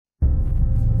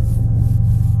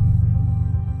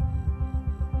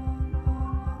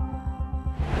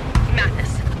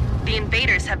The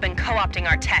invaders have been co-opting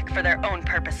our tech for their own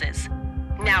purposes.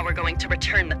 Now we're going to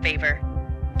return the favor.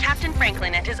 Captain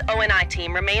Franklin and his ONI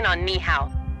team remain on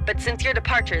Nihao, but since your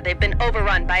departure, they've been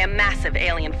overrun by a massive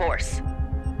alien force.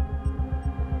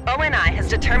 ONI has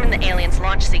determined the aliens'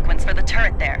 launch sequence for the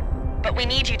turret there, but we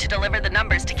need you to deliver the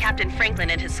numbers to Captain Franklin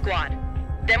and his squad.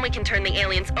 Then we can turn the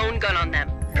aliens' own gun on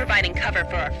them, providing cover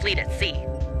for our fleet at sea.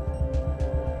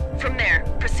 From there,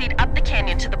 proceed up the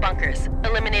canyon to the bunkers,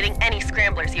 eliminating any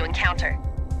scramblers you encounter.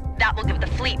 That will give the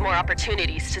fleet more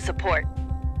opportunities to support.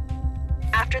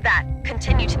 After that,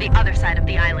 continue to the other side of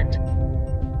the island.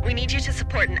 We need you to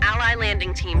support an ally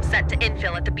landing team set to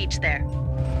infill at the beach there.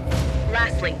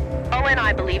 Lastly,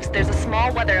 ONI believes there's a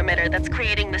small weather emitter that's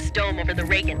creating this dome over the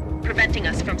Reagan, preventing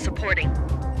us from supporting.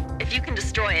 If you can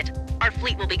destroy it, our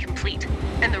fleet will be complete,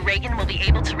 and the Reagan will be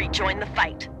able to rejoin the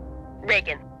fight.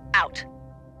 Reagan, out.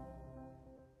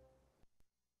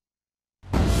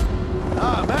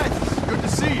 Ah, Matt, good to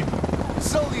see you.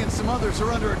 Sully and some others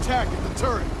are under attack at the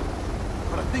turret.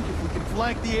 But I think if we can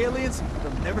flank the aliens,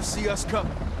 they'll never see us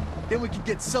coming. Then we can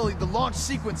get Sully the launch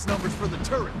sequence numbers for the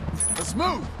turret. Let's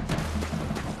move!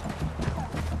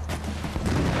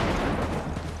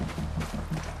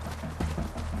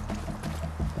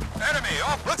 Enemy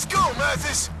off! Let's go,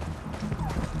 Mathis!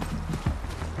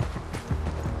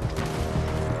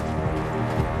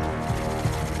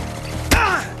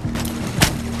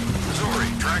 Missouri,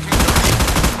 tracking target.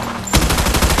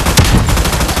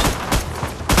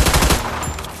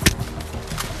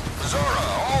 Missouri,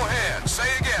 all hands. Say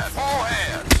again, all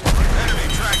hands. Enemy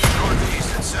tracking northeast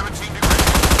at 17 degrees.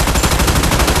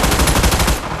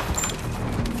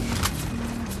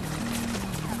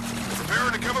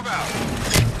 Preparing to come about.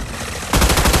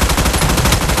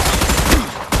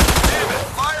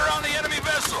 Fire on the enemy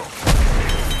vessel!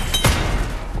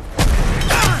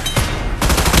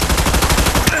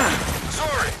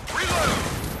 Sorry, reload!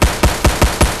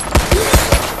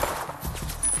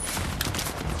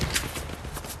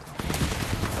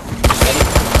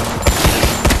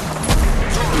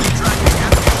 Sorry, tracking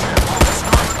enemy ship off the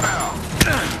starboard bow.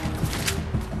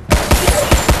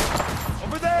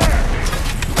 Over there!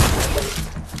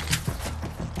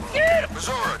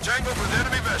 Missouri, tangled with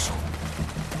enemy vessel.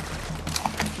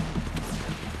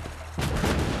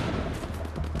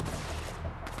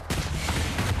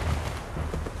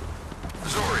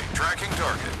 Tracking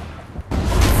target.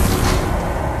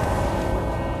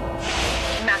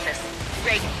 Mathis,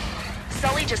 Reagan,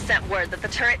 Sully just sent word that the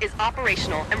turret is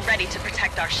operational and ready to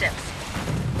protect our ships.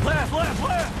 Left, left,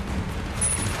 left!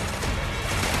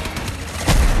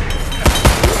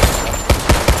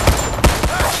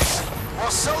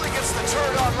 While Sully gets the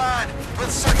turret online,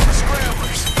 let's search for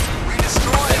scramblers. We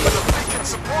destroy it, but the fleet can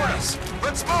support us.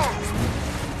 Let's move!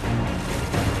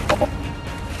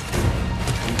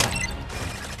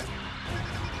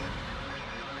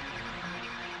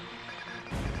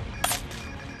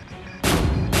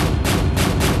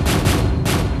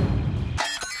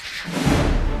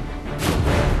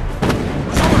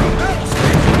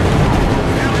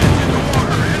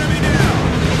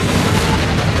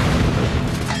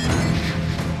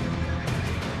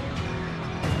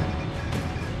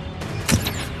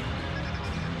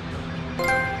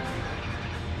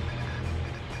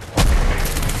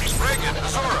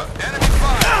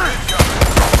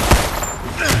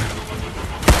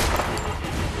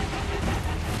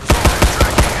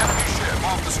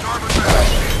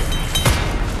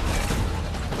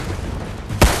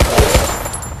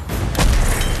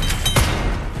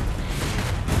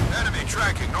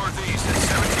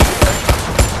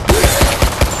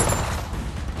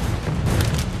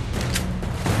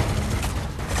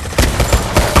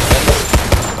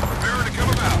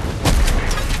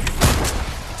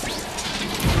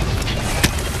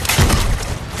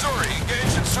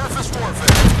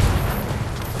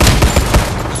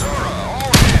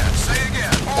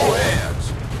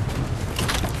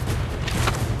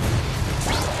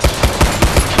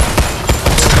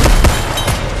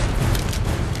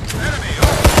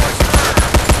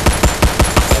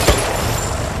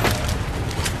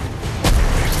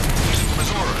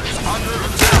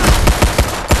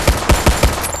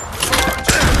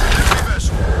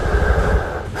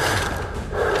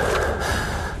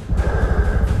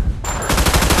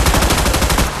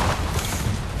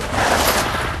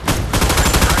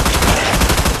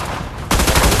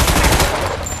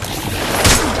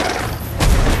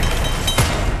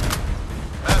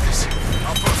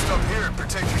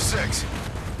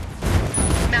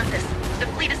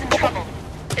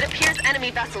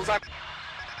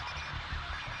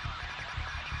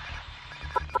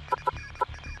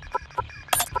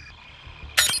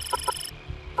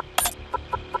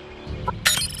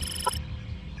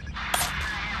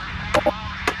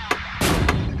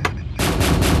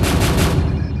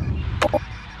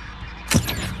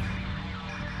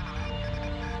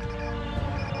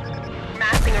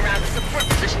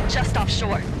 just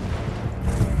offshore.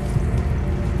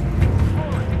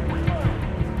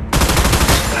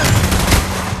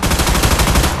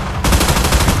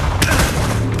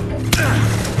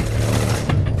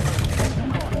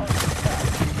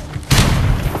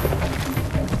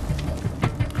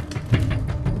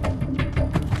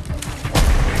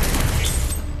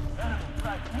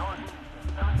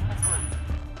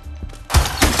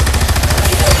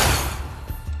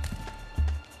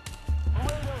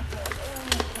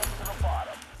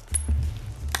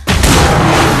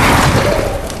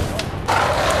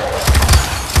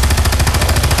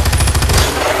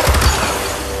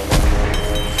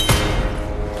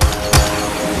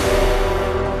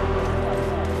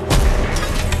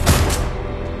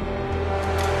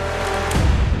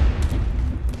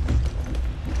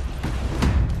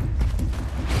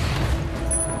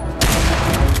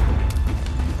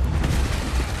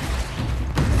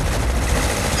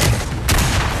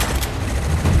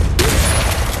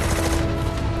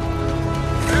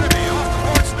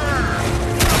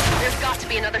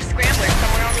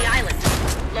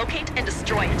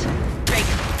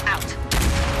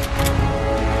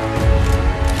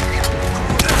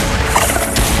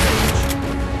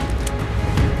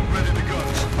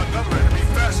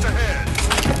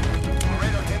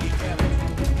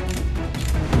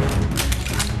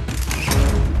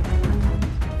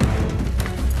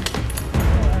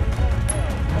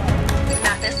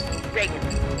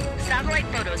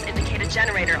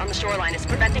 Generator on the shoreline is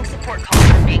preventing support calls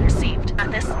from being received.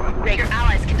 At this, your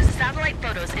allies can satellite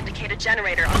photos indicate a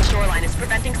generator on the shoreline is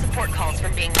preventing support calls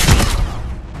from being received.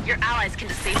 Your allies can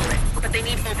disable it, but they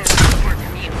need override support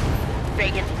from you.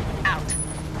 Reagan, out.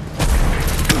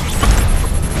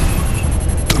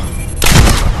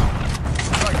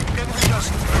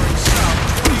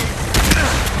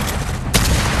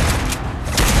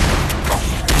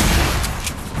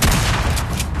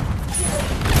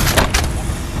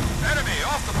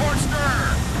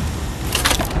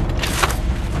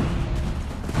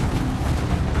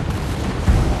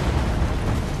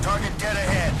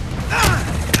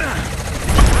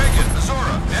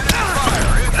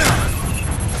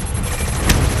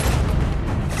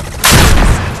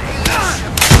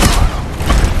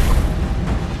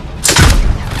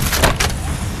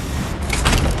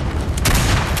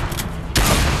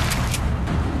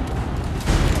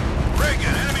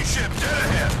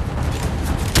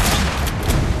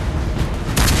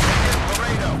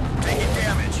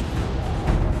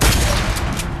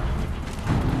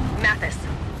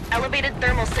 Elevated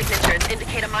thermal signatures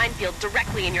indicate a minefield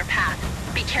directly in your path.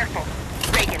 Be careful.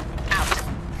 Reagan, out.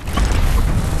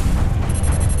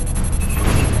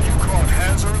 You caught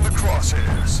Hanser in the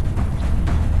crosshairs.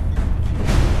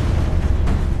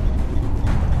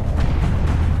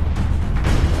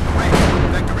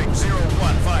 Reagan, vectoring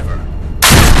 015er.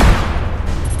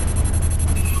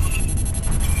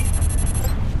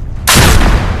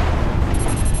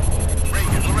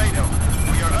 Reagan, Laredo,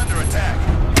 we are under attack.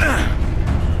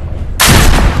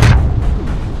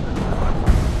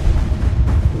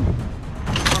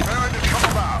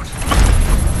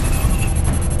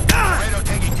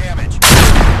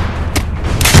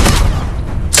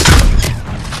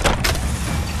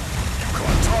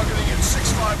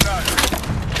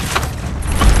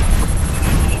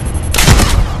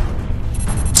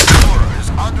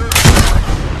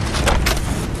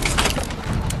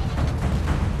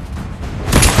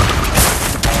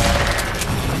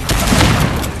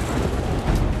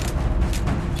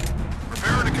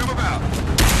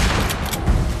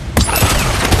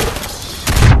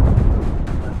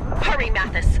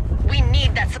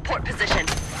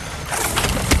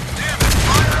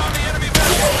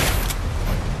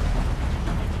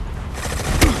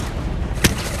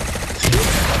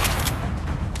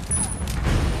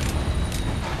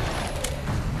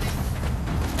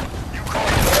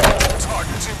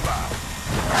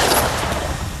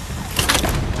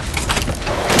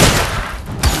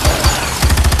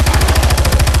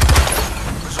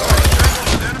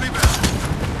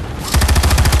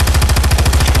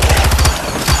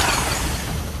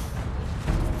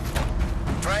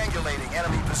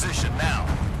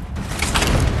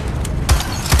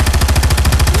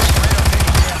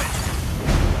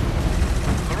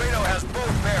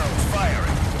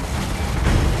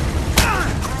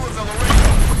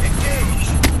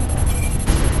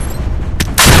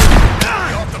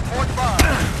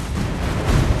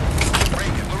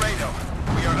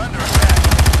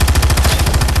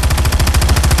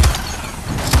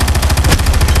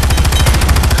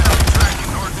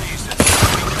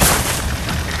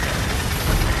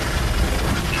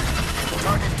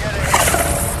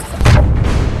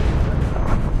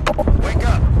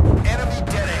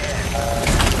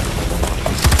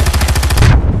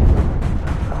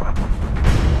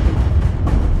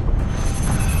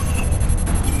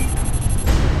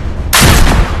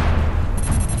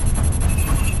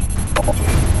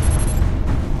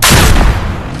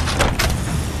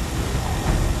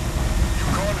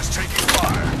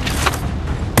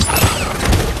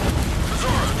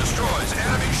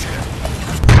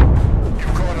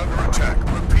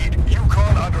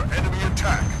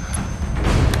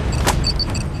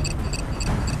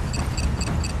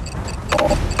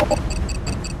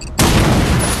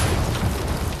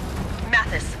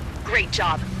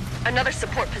 Another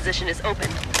support position is open.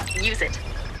 Use it.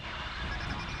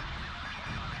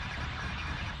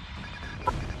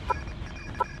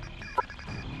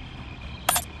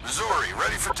 Missouri,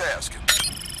 ready for task.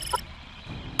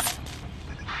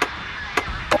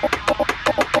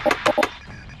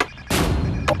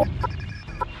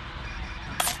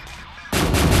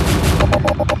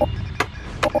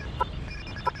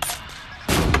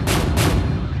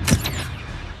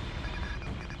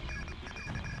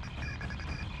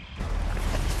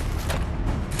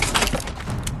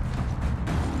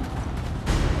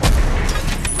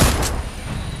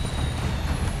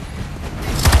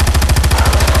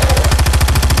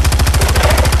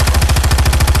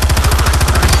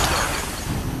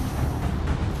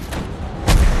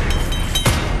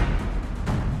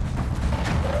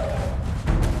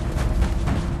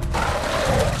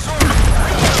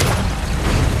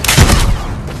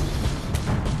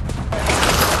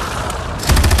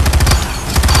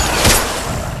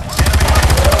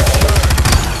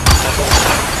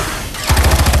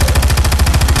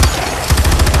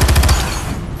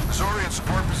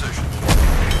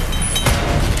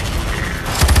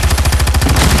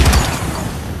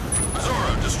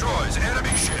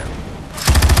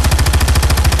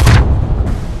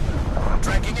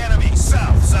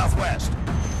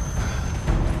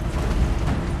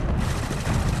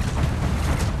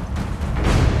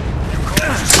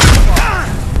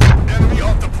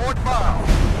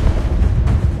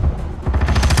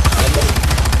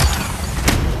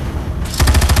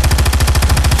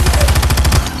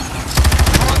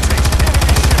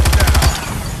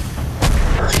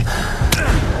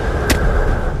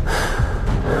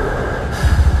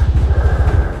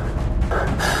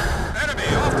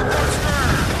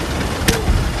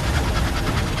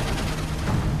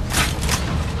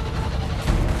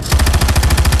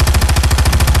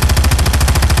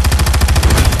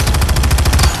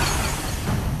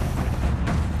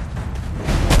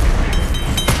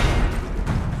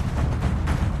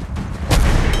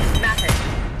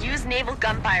 Naval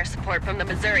gunfire support from the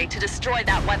Missouri to destroy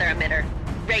that weather emitter.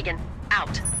 Reagan,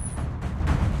 out.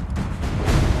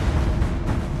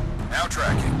 Now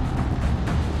tracking.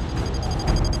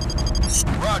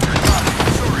 Roger, copy.